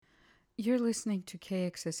You're listening to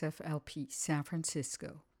KXSF LP San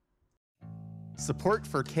Francisco. Support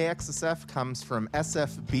for KXSF comes from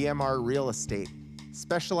SFBMR Real Estate,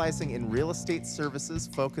 specializing in real estate services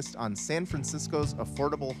focused on San Francisco's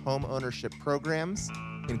affordable home ownership programs,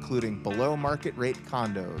 including below-market rate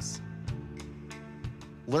condos.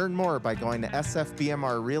 Learn more by going to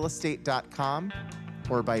sfbmrrealestate.com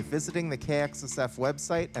or by visiting the KXSF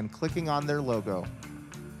website and clicking on their logo.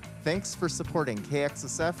 Thanks for supporting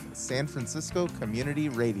KXSF San Francisco Community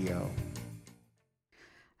Radio.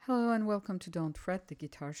 Hello and welcome to Don't Fret, the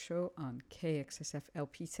guitar show on KXSF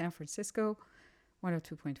LP San Francisco,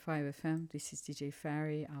 102.5 FM. This is DJ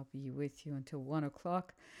Fari. I'll be with you until 1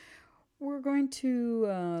 o'clock. We're going to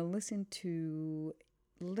listen to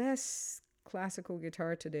less classical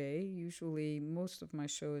guitar today. Usually most of my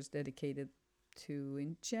show is dedicated to,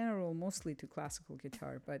 in general, mostly to classical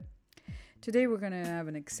guitar, but today we're going to have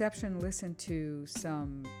an exception, listen to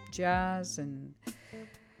some jazz and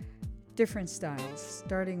different styles,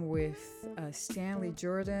 starting with Stanley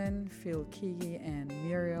Jordan, Phil Keaggy, and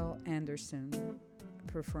Muriel Anderson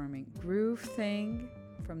performing Groove Thing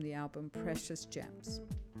from the album Precious Gems.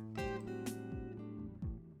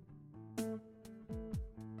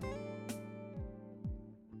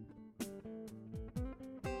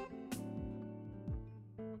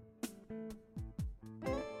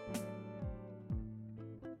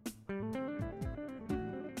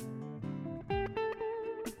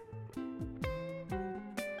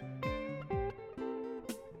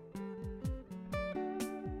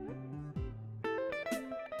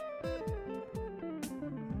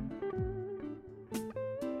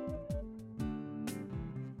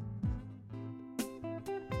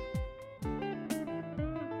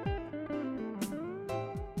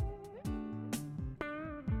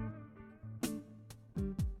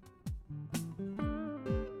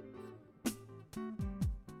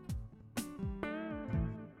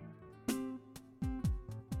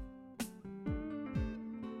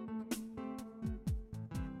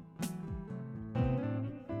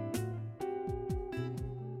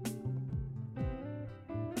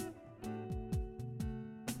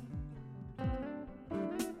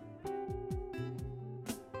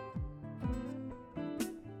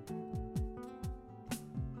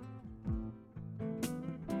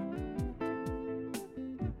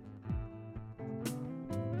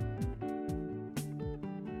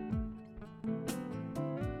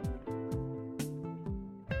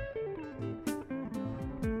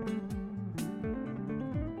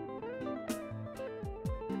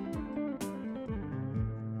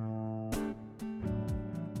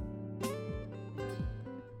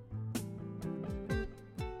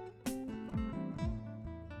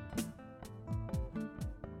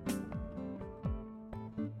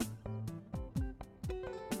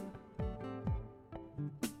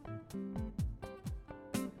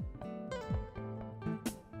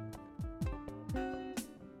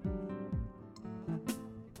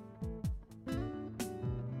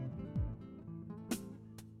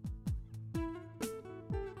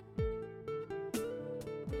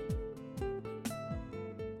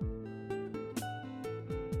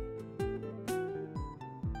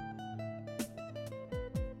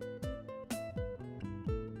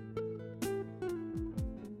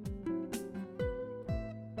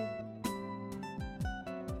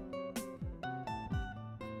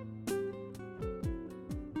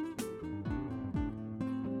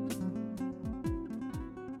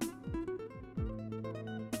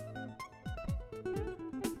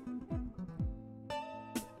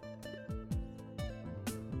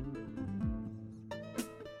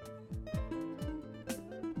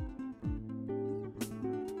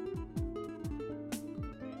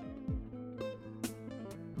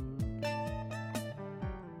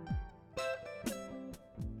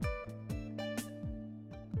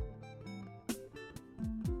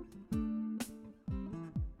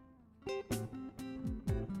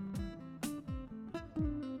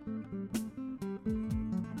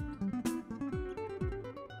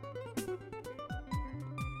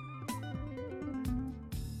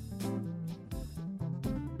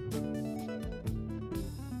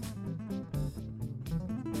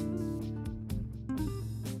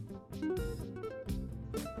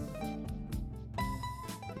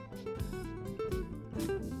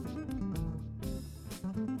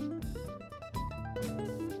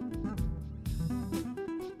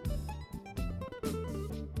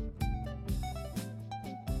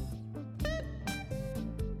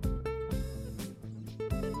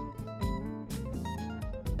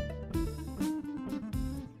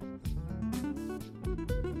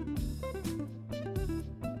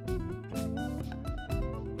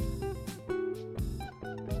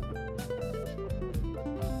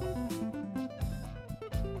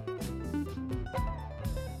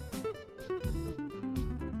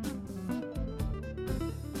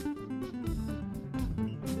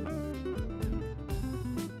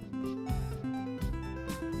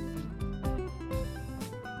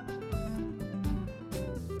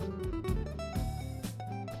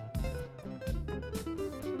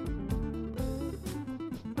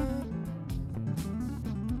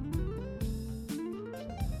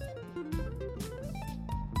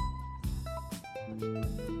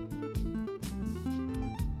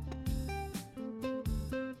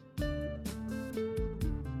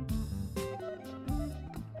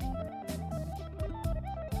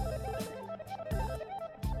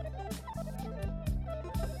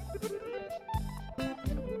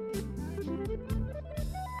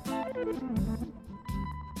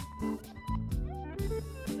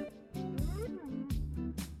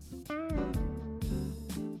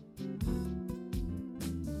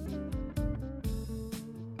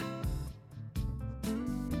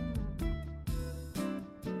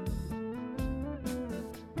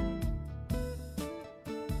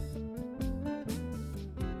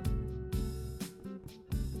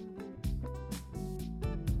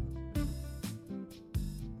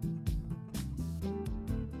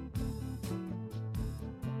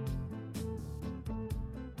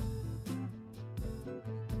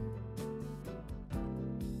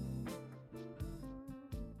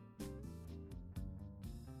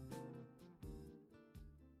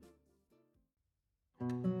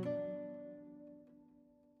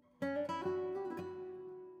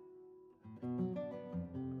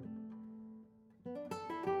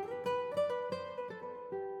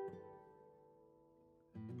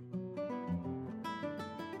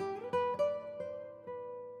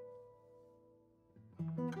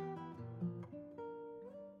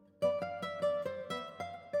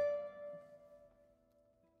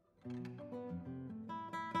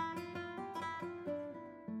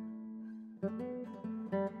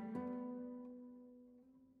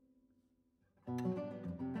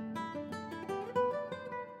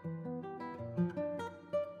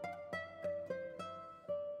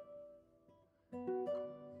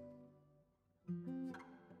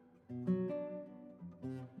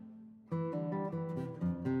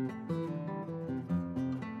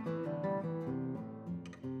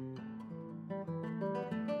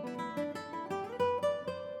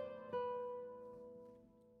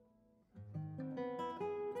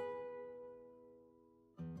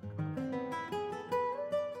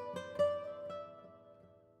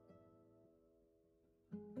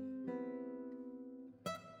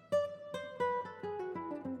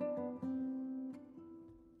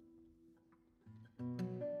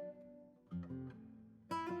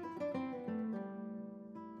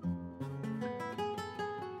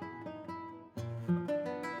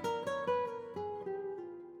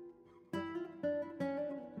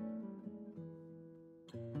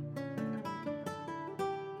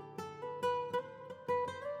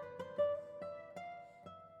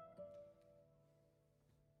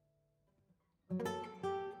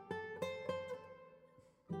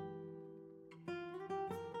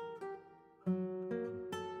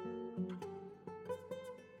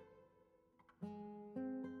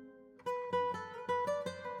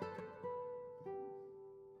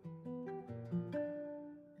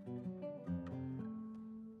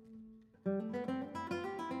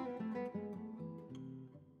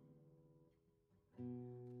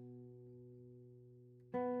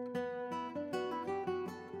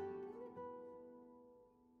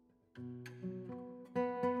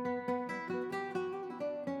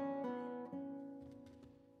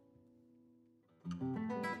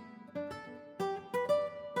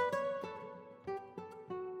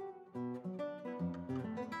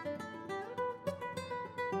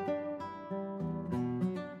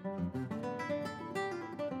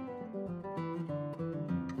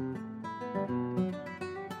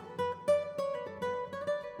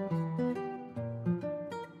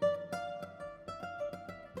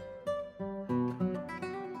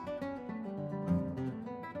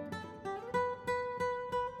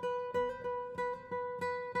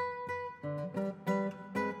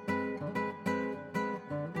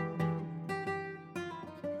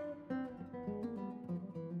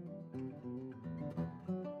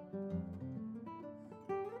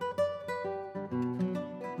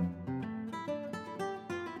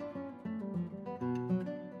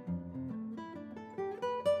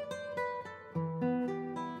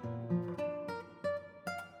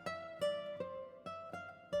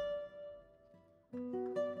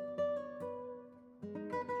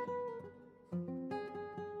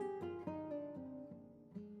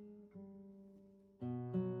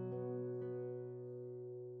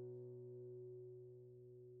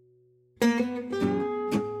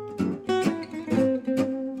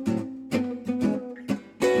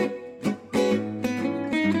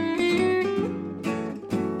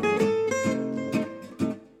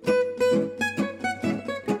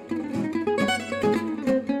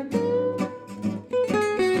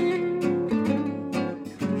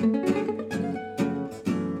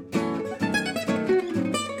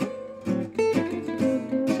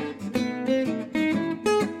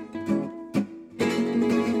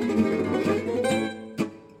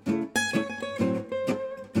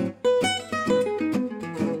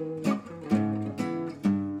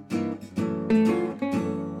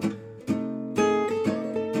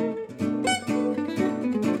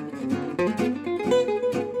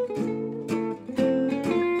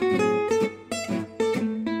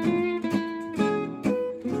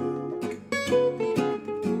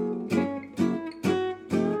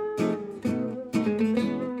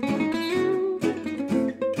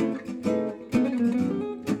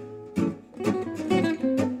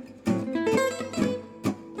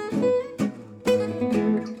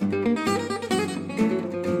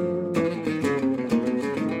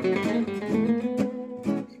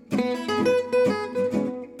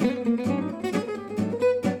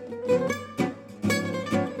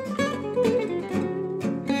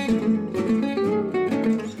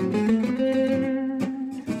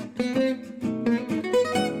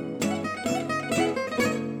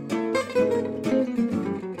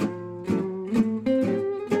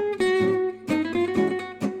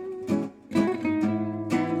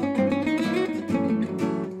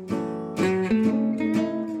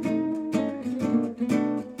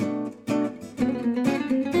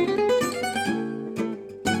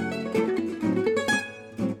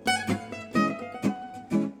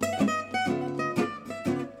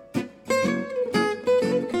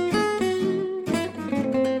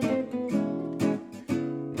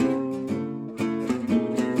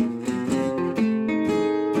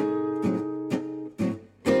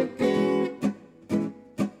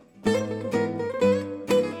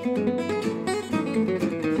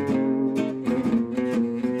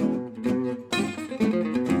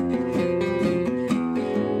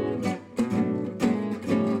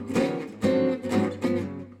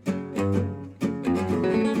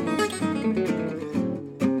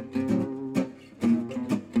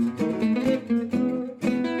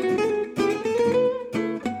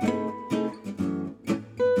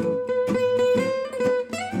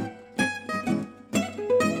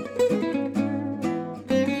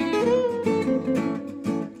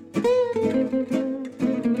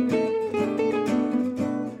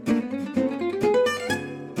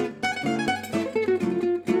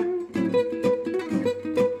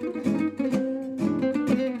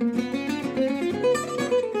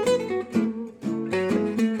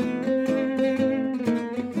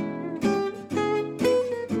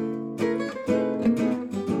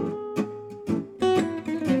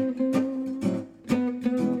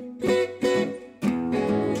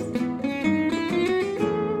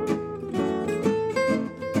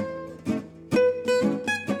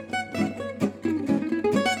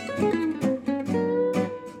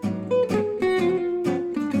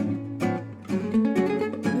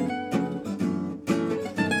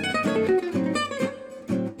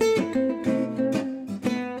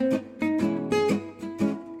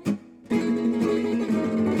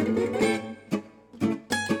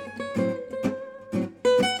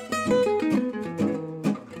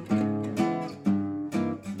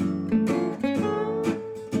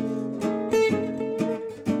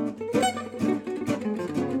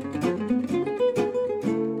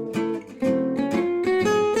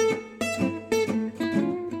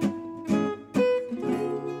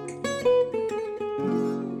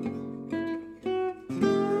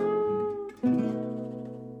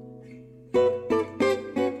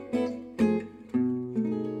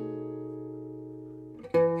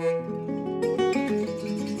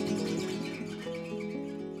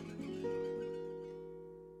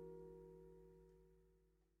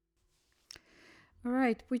 All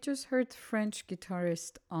right, we just heard French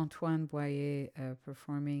guitarist Antoine Boyer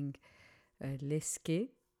performing L'Esquai,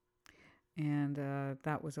 and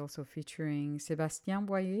that was also featuring Sébastien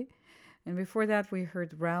Boyer. And before that, we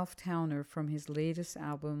heard Ralph Towner from his latest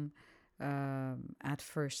album, At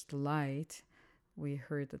First Light. We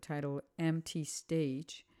heard the title Empty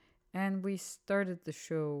Stage. And we started the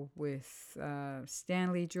show with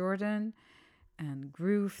Stanley Jordan and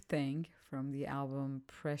Groove Thing from the album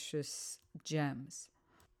Precious Gems.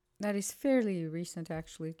 That is fairly recent,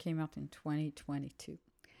 actually. It came out in 2022.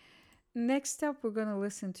 Next up, we're going to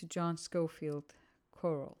listen to John Scofield,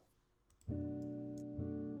 Coral.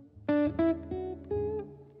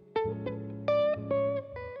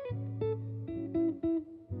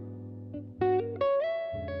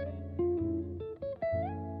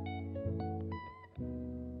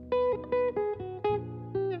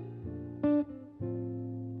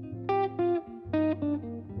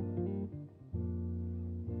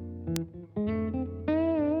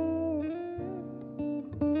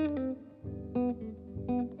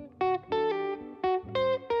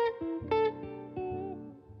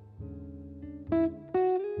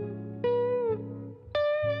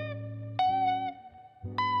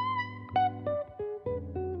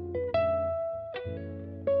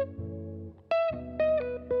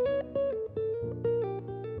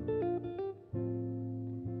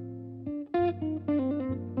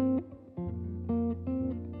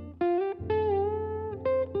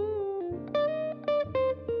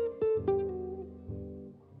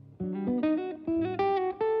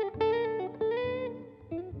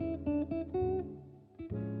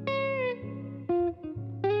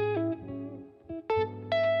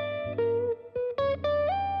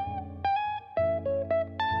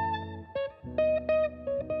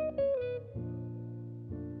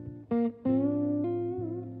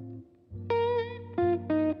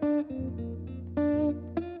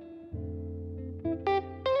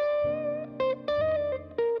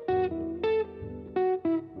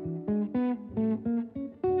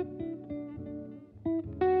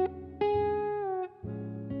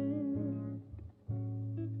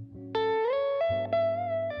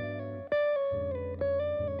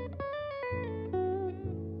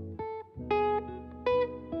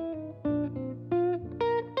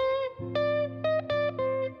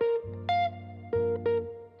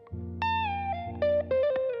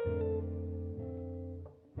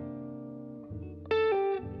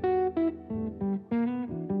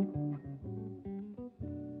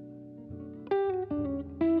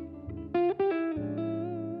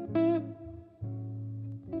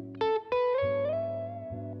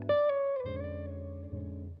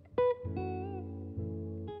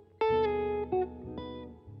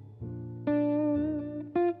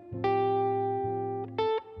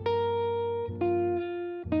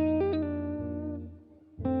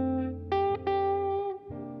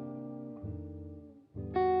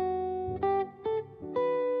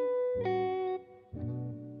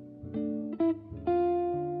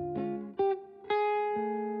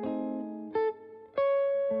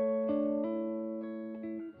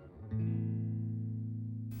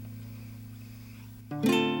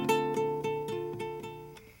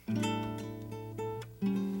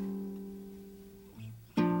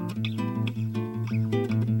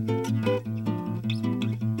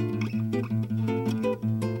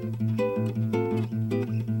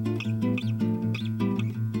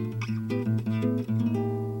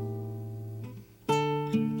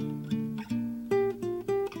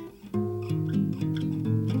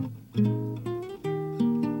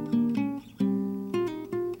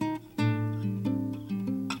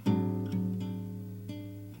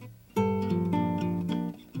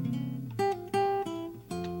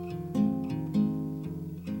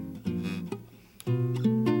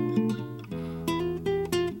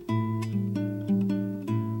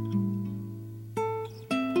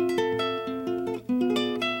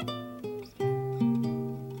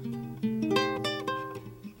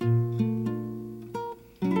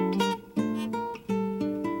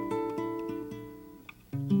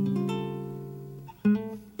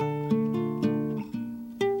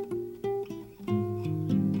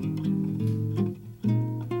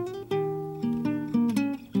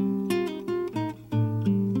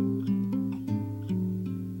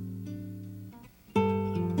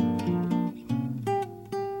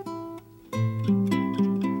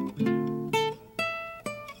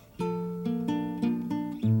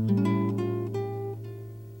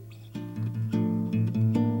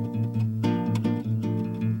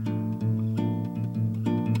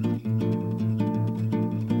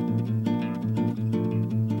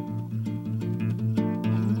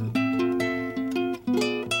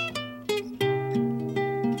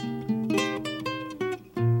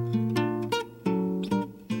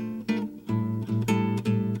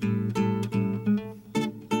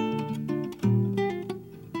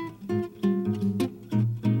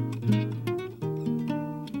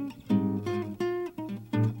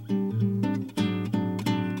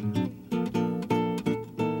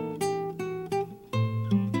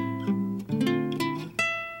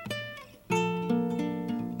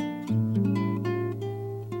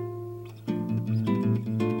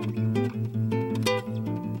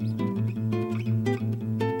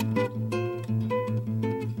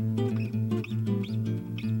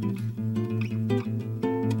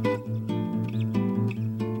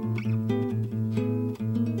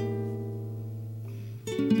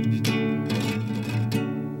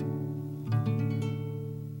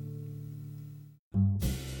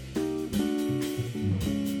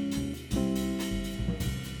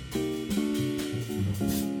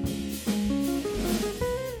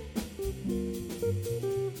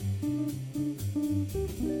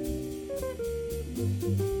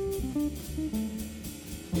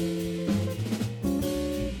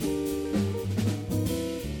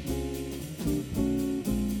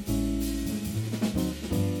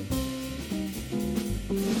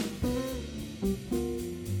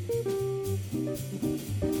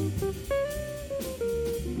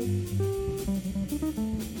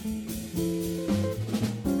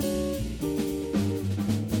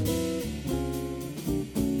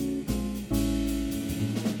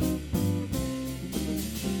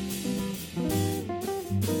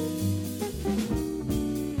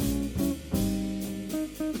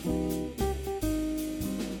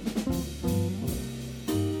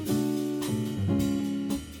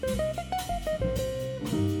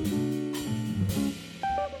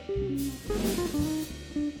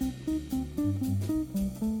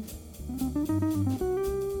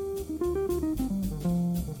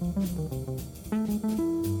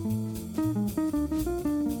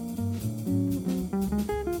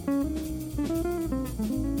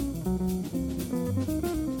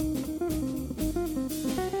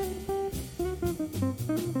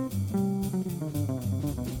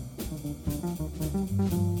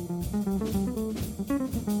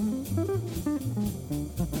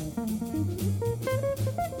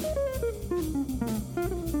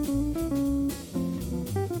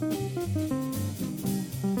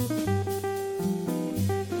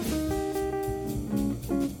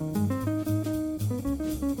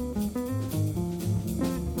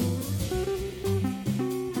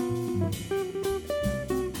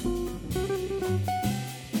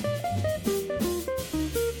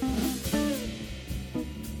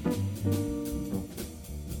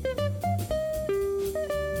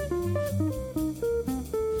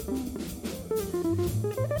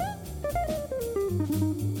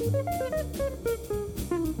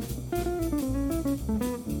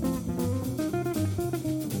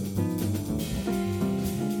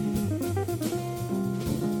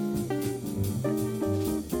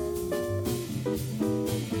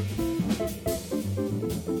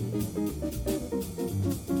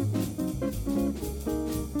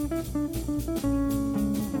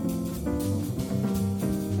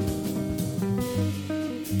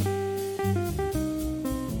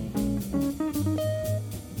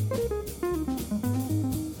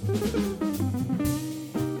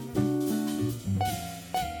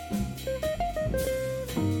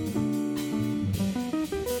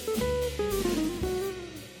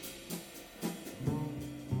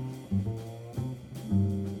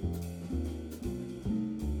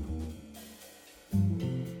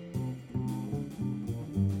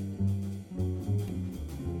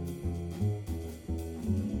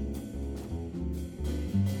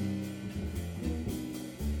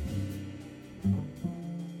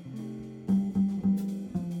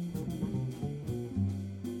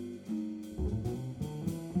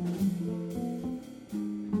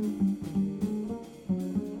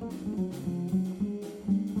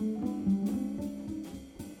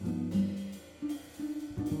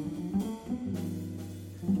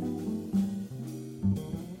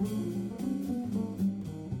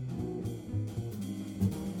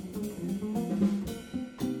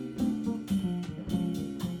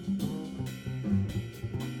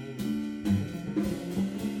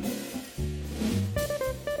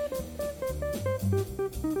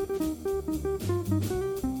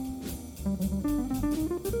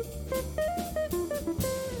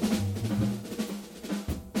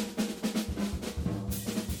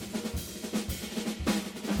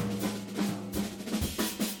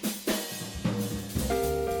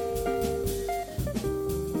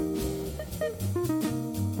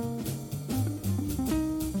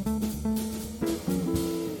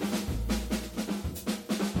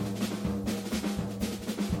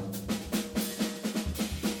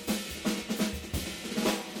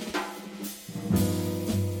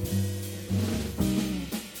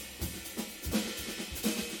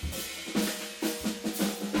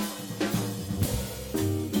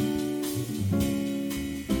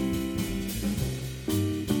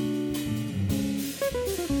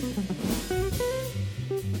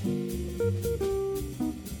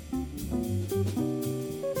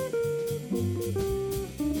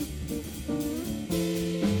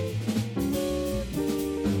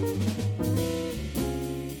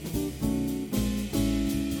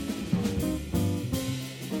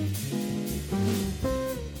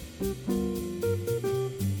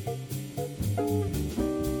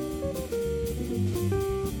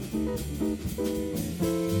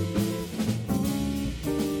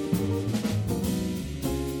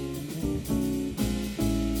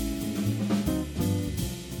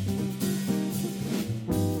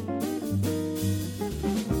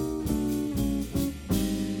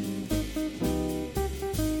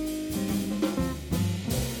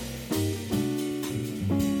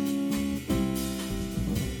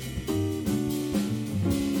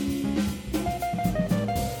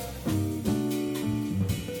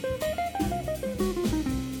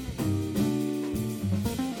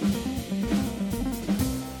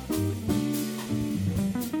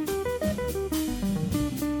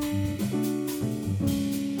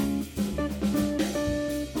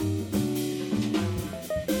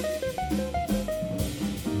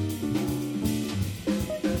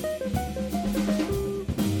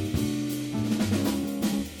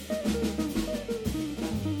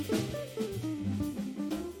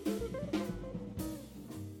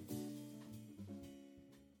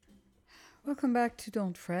 Welcome back to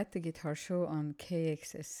Don't Fret, the guitar show on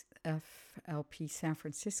KXSF LP San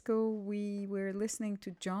Francisco. We were listening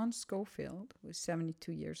to John Scofield, who's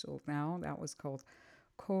 72 years old now. That was called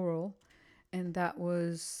Choral, and that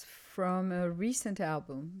was from a recent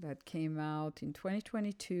album that came out in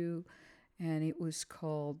 2022, and it was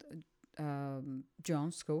called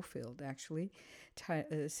John Scofield, actually,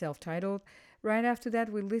 self-titled. Right after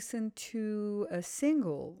that, we listened to a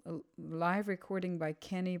single, a live recording by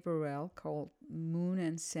Kenny Burrell called Moon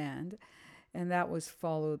and Sand, and that was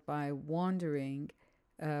followed by Wandering.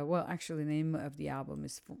 Actually, the name of the album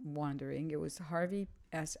is Wandering. It was Harvey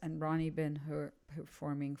S. and Ronnie Ben-Hur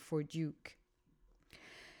performing for Duke.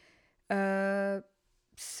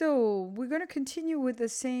 So we're going to continue with the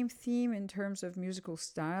same theme in terms of musical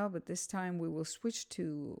style, but this time we will switch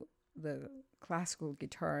to the classical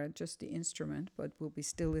guitar, just the instrument, but we'll be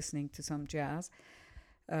still listening to some jazz,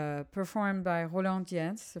 performed by Roland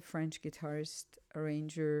Dietz, a French guitarist,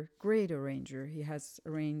 arranger, great arranger. He has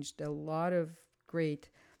arranged a lot of great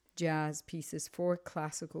jazz pieces for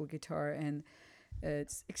classical guitar, and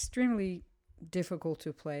it's extremely difficult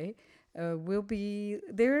to play. Will be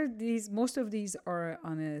there. Most of these are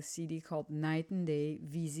on a CD called Night and Day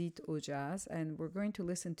Visite au Jazz, and we're going to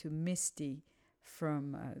listen to Misty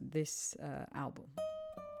from this album.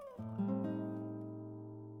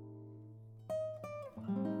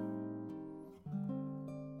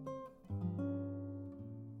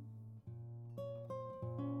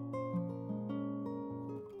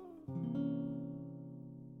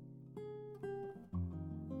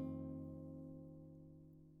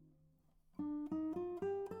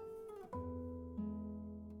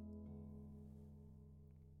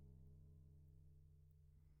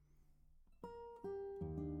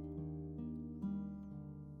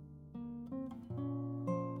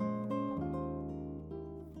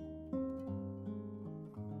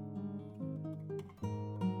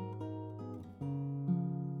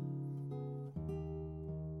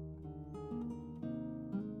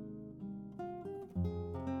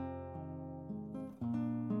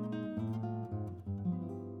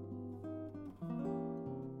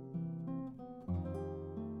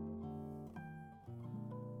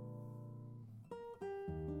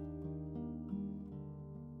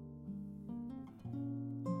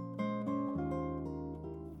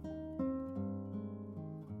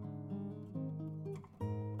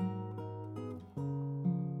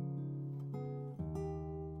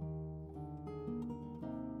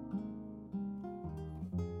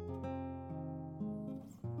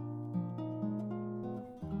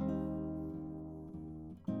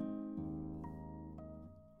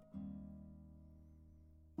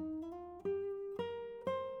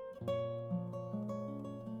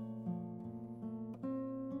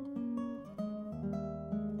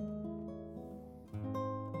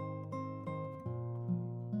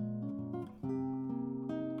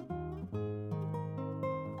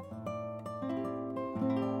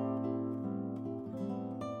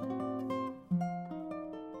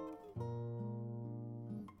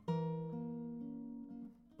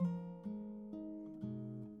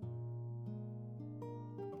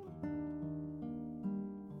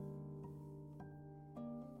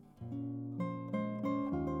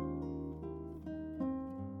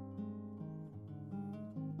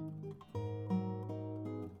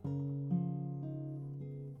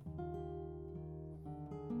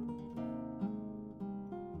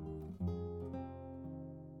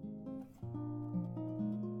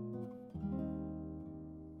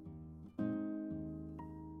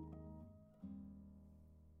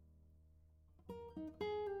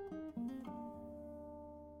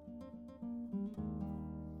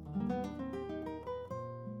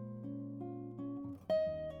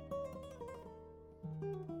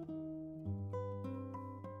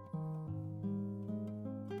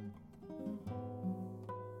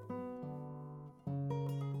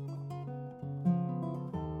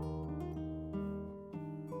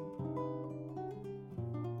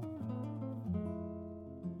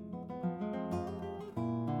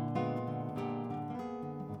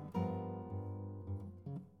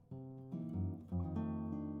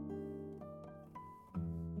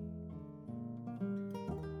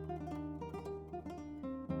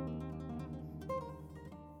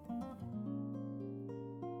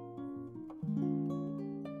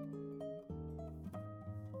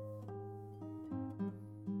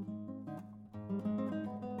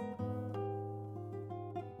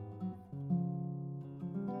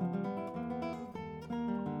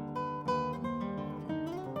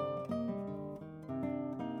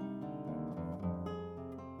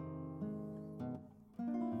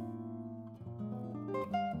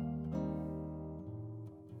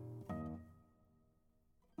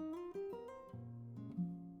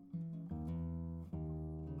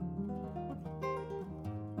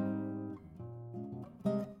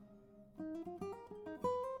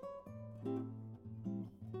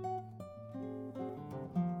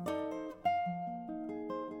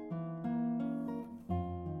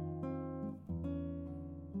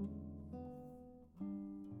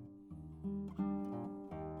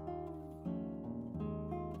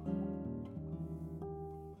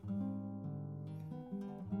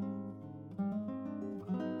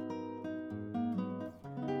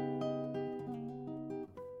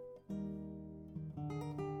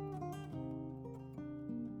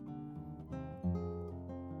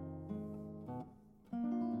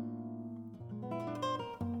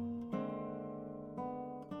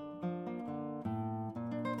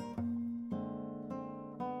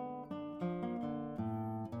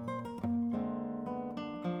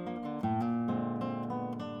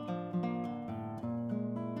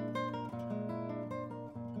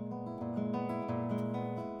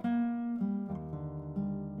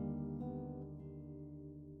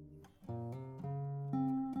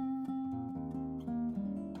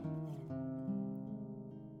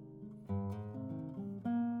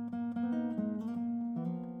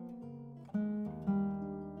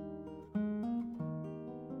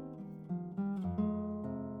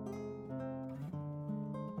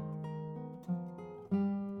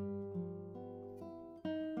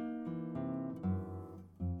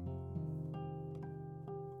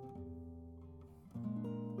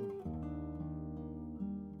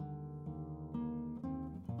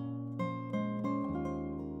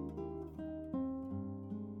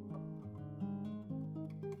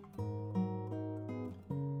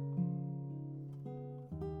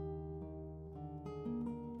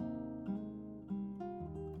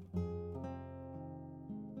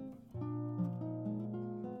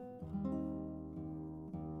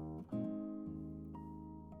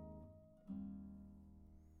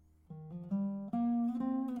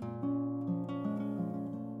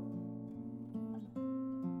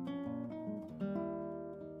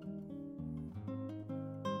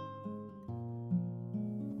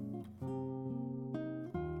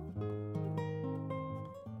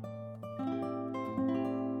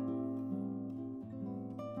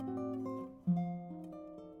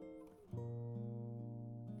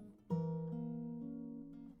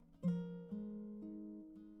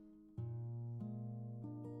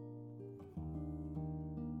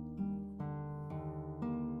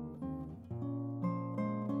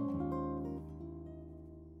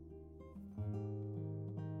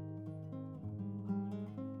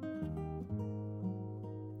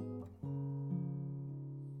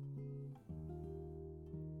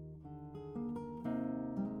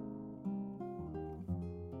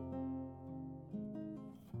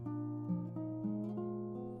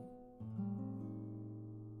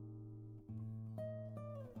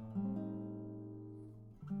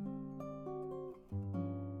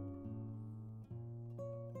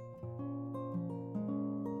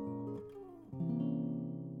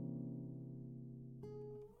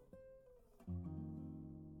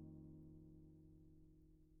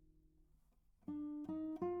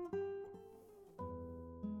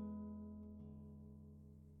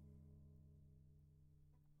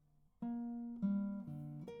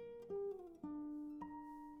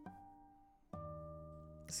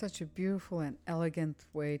 Such a beautiful and elegant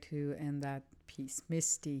way to end that piece,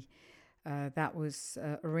 Misty. That was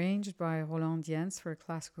arranged by Roland Jens for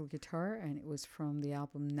classical guitar, and it was from the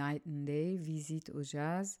album Night and Day, Visite au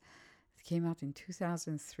Jazz. It came out in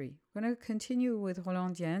 2003. We're going to continue with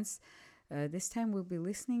Roland Jens. This time we'll be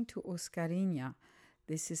listening to Oscarinha.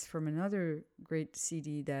 This is from another great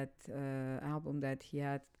CD, that album that he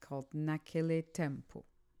had called Naquele Tempo.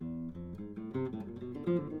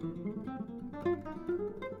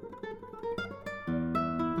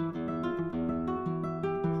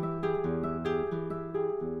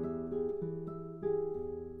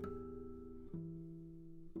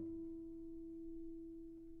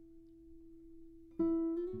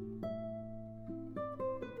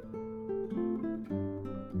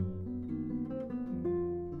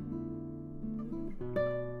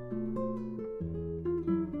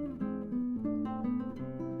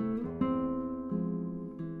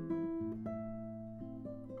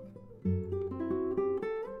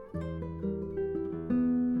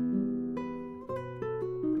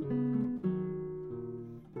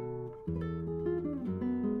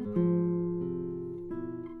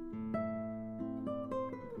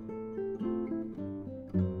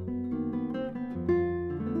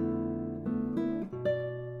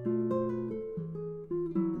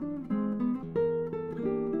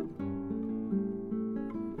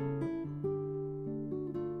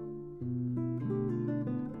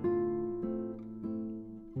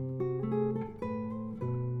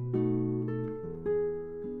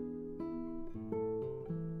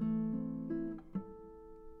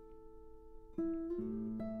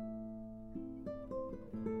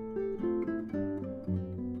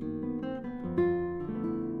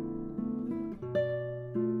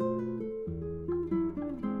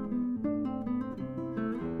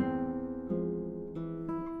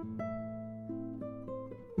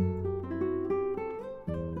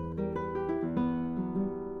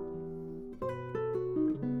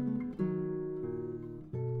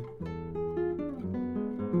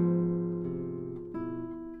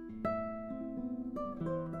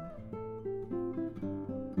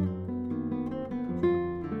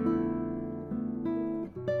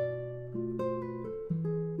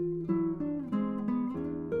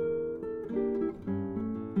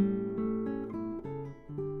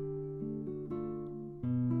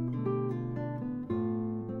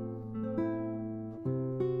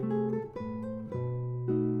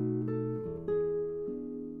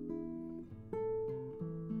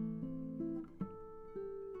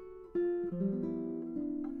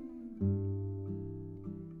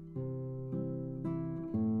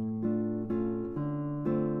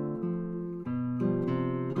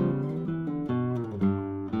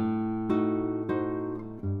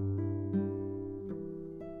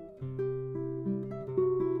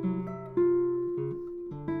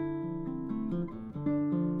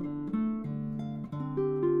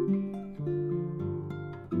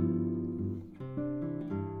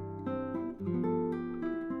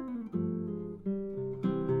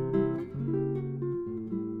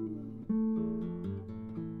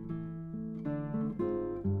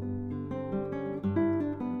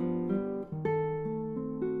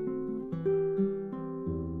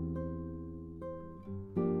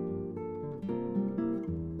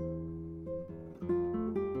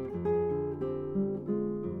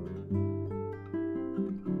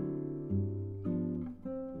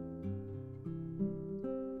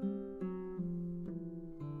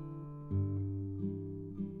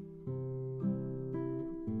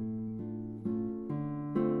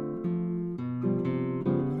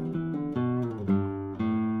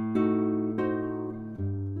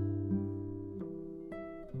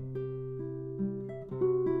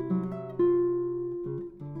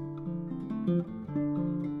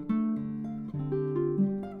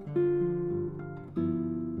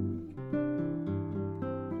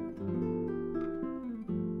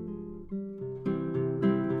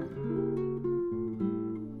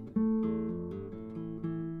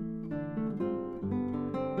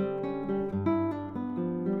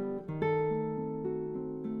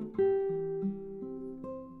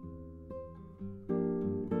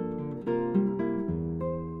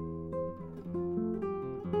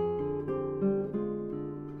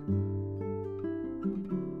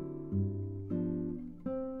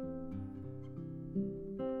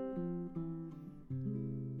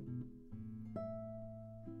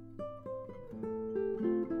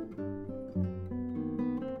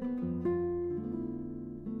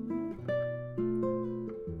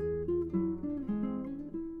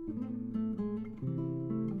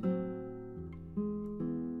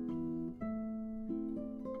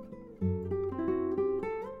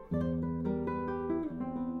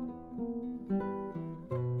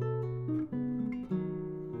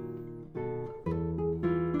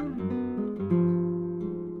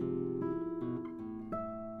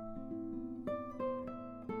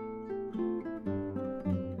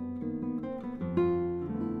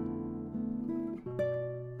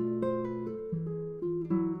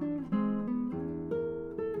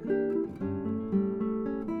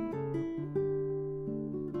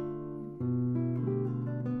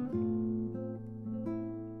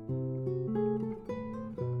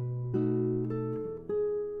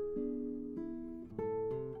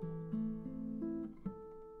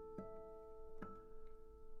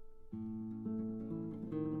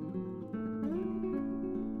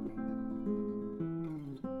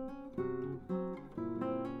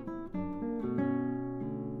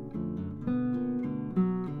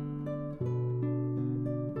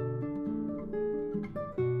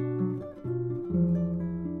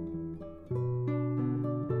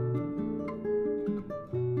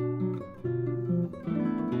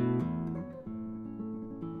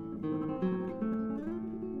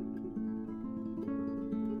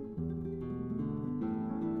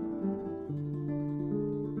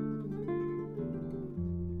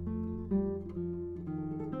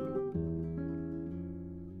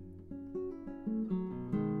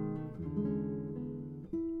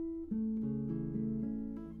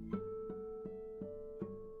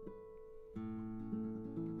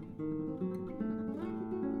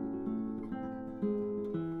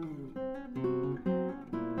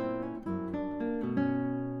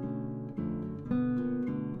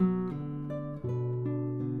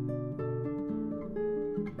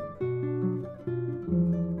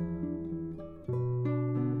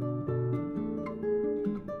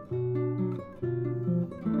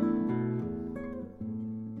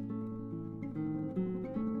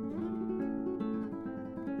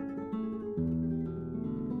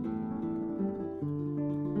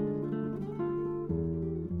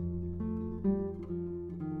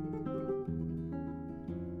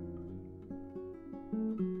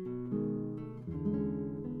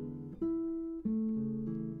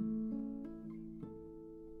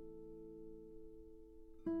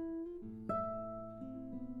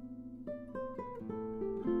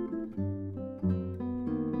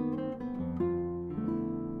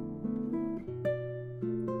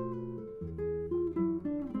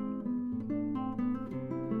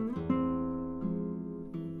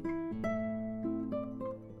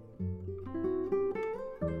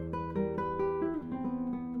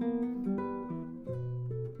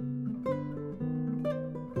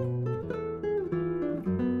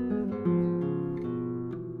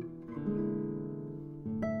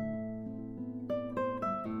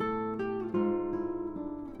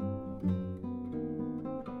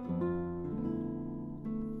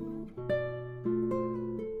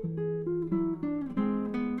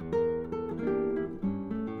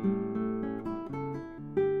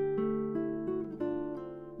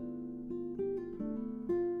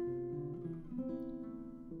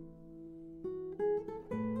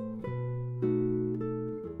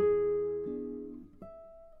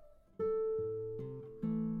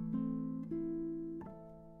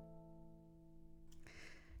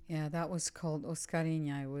 Yeah, that was called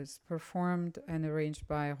Oscarinha. It was performed and arranged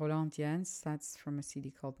by Roland Jens. That's from a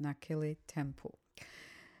CD called Nakele Tempo.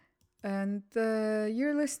 And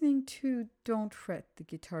you're listening to Don't Fret, the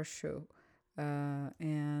guitar show.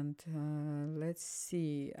 And let's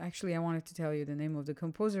see. Actually, I wanted to tell you the name of the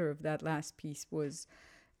composer of that last piece was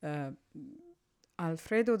uh,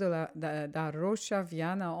 Alfredo da Rocha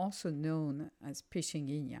Viana, also known as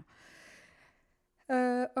Pichinguinha.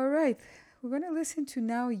 All right, we're going to listen to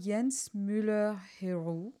now Jens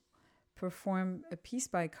Müller-Héroux perform a piece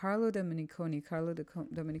by Carlo Domeniconi. Carlo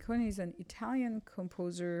Domeniconi is an Italian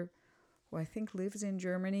composer who I think lives in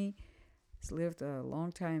Germany. He's lived a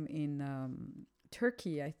long time in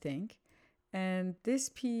Turkey, I think. And this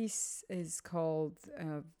piece is called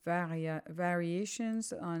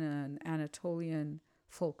Variations on an Anatolian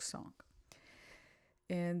Folk Song.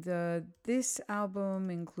 And this album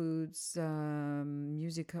includes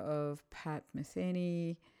music of Pat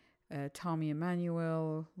Metheny, Tommy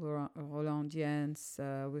Emmanuel, Roland Jens,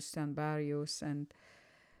 Gustan Barrios, and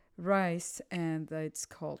Rice, and it's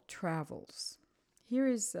called Travels. Here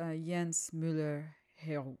is Jens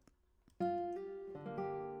Müller-Héroux.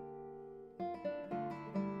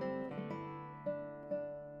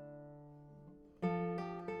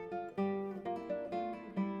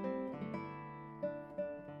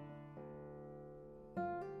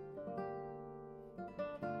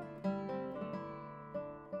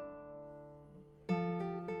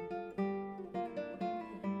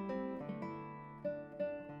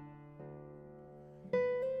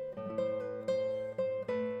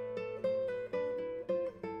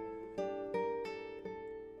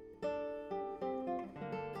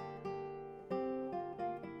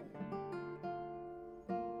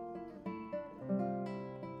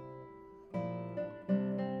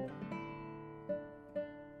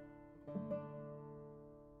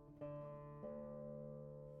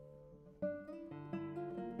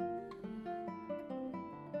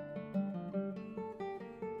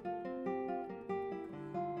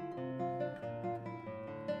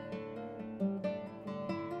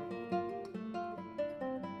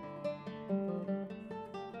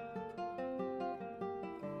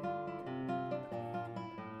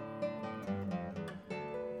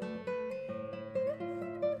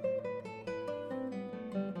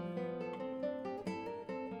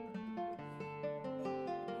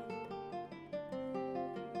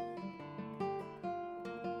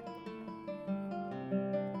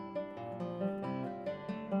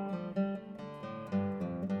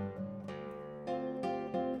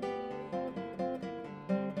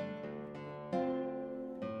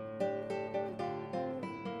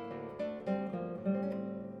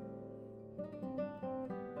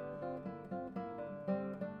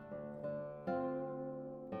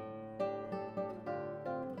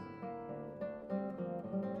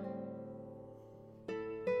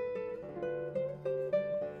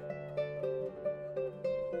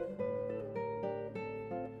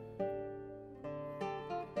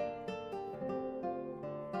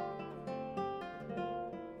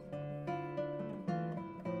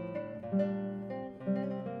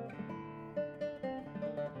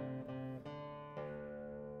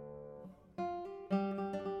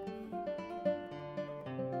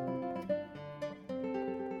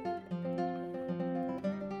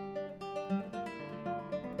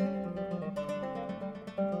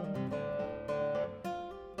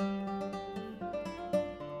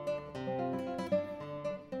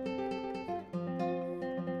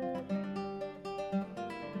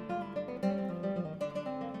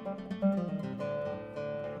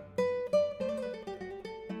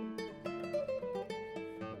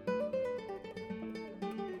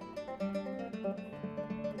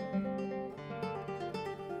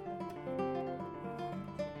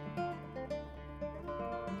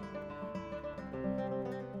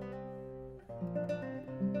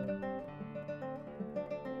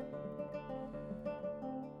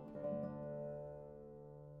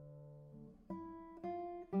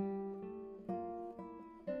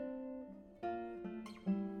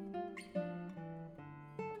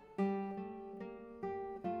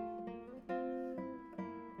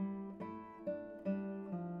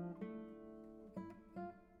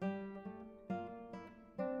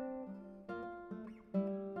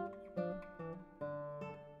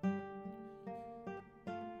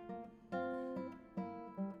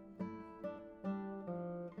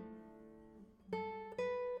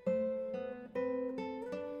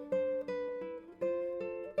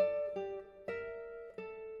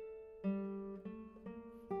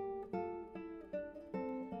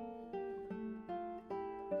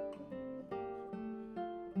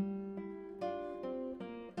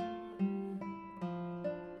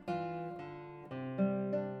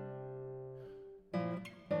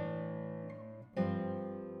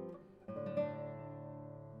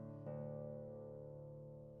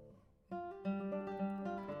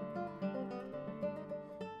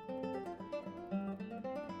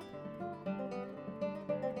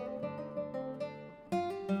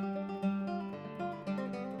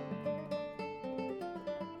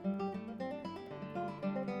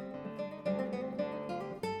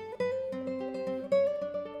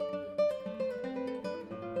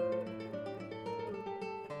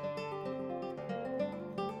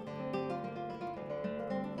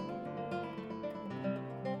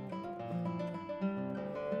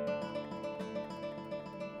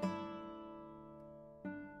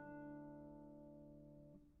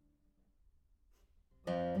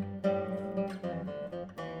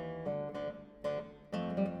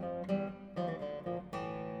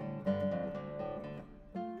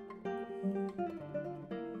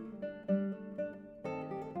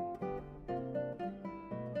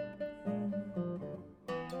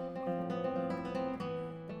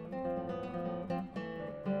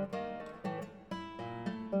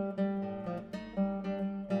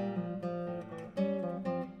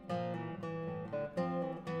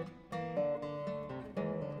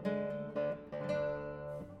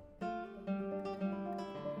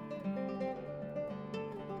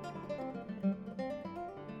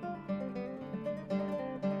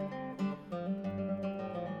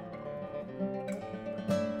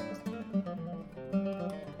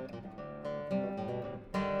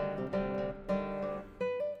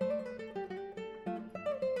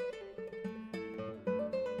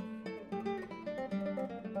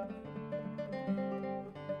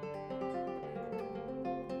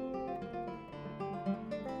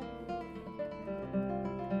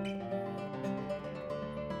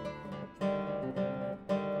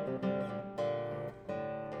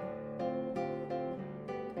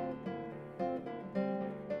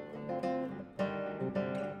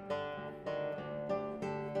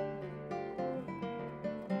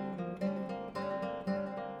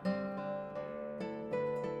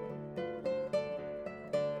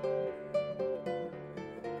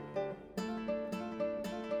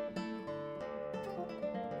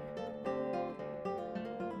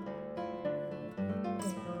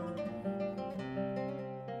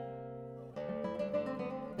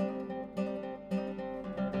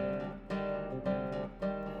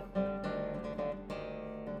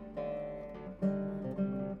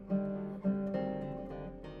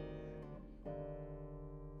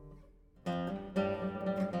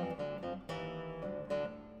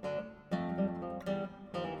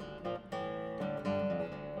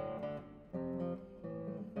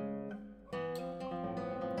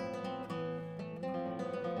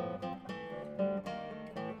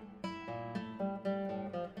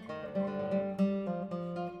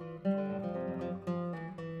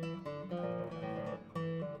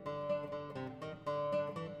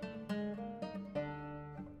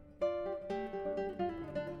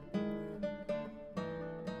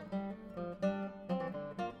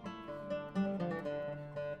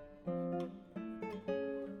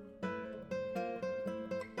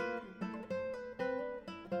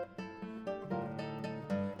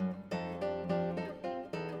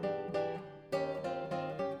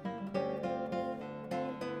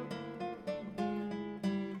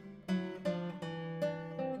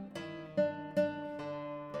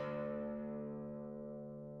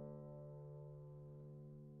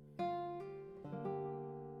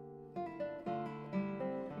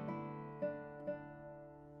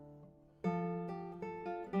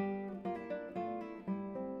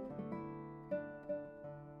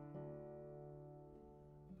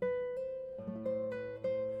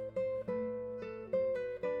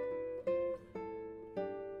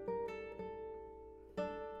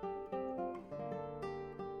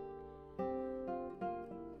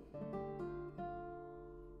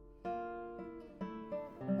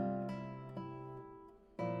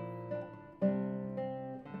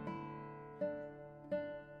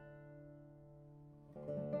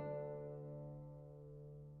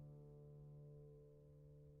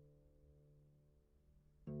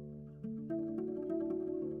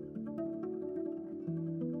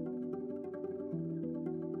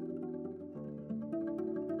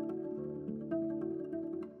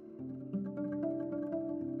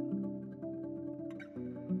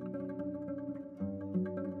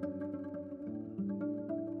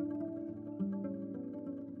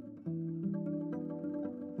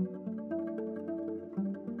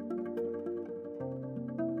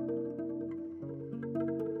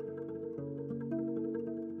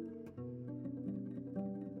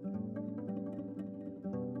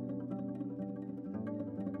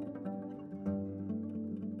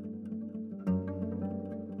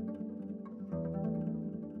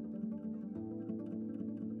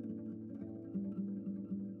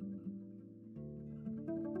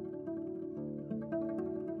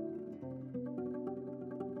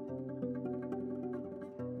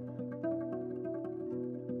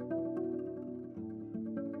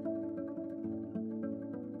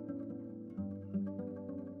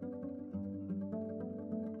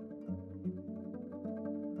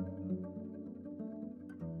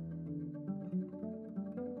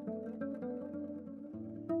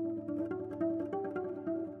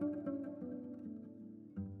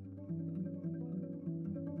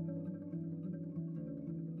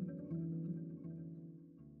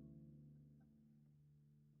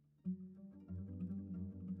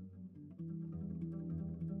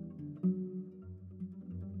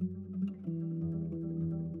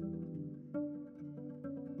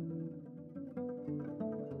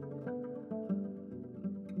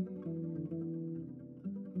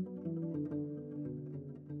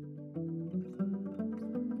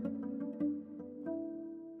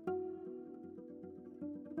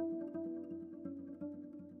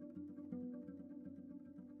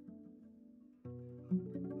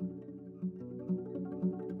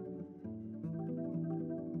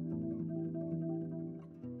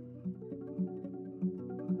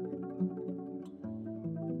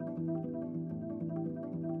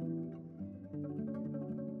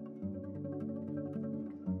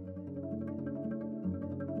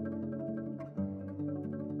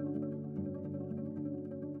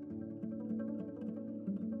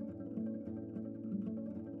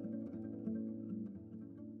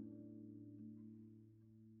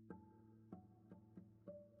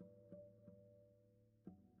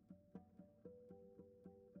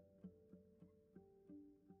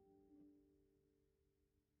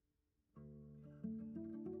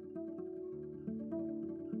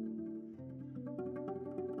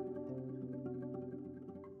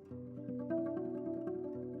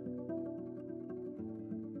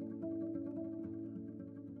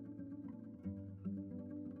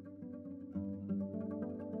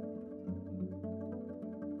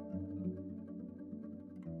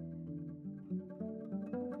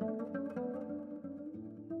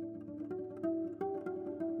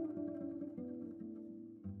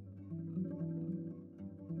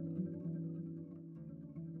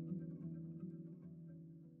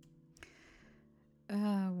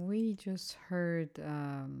 just heard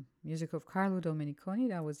music of Carlo Domeniconi.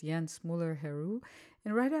 That was Jens Muller-Heru.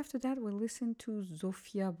 And right after that, we listened to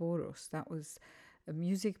Zofia Boros. That was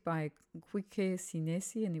music by Quique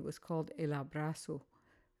Sinesi, and it was called El Abrazo.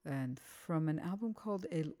 And from an album called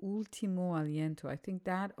El Ultimo Aliento. I think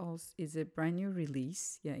that also is a brand new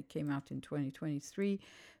release. Yeah, it came out in 2023,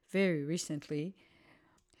 very recently.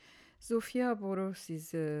 Zofia Boros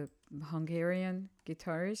is a Hungarian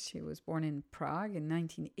guitarist. She was born in Prague in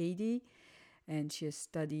 1980, and she has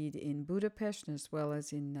studied in Budapest as well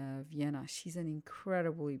as in Vienna. She's an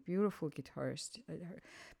incredibly beautiful guitarist. Her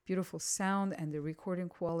beautiful sound and the recording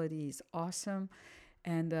quality is awesome.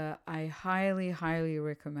 And I highly, highly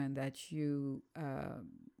recommend that you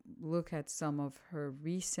look at some of her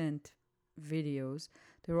recent videos.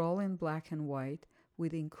 They're all in black and white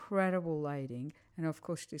with incredible lighting. And of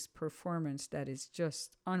course, this performance that is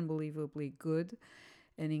just unbelievably good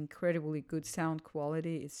and incredibly good sound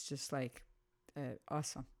quality. It's just like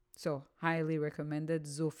awesome. So, highly recommended.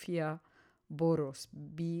 Zofia Boros,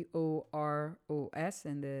 Boros.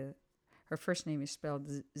 And her first name is spelled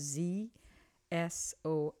Zsofia.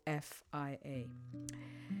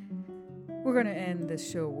 We're going to end the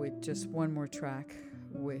show with just one more track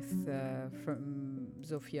with from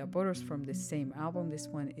Zofia Boros from the same album. This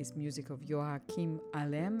one is music of Joachim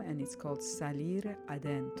Alem, and it's called Salir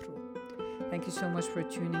Adentro. Thank you so much for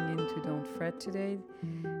tuning in to Don't Fret today,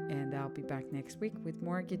 and I'll be back next week with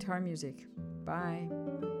more guitar music. Bye.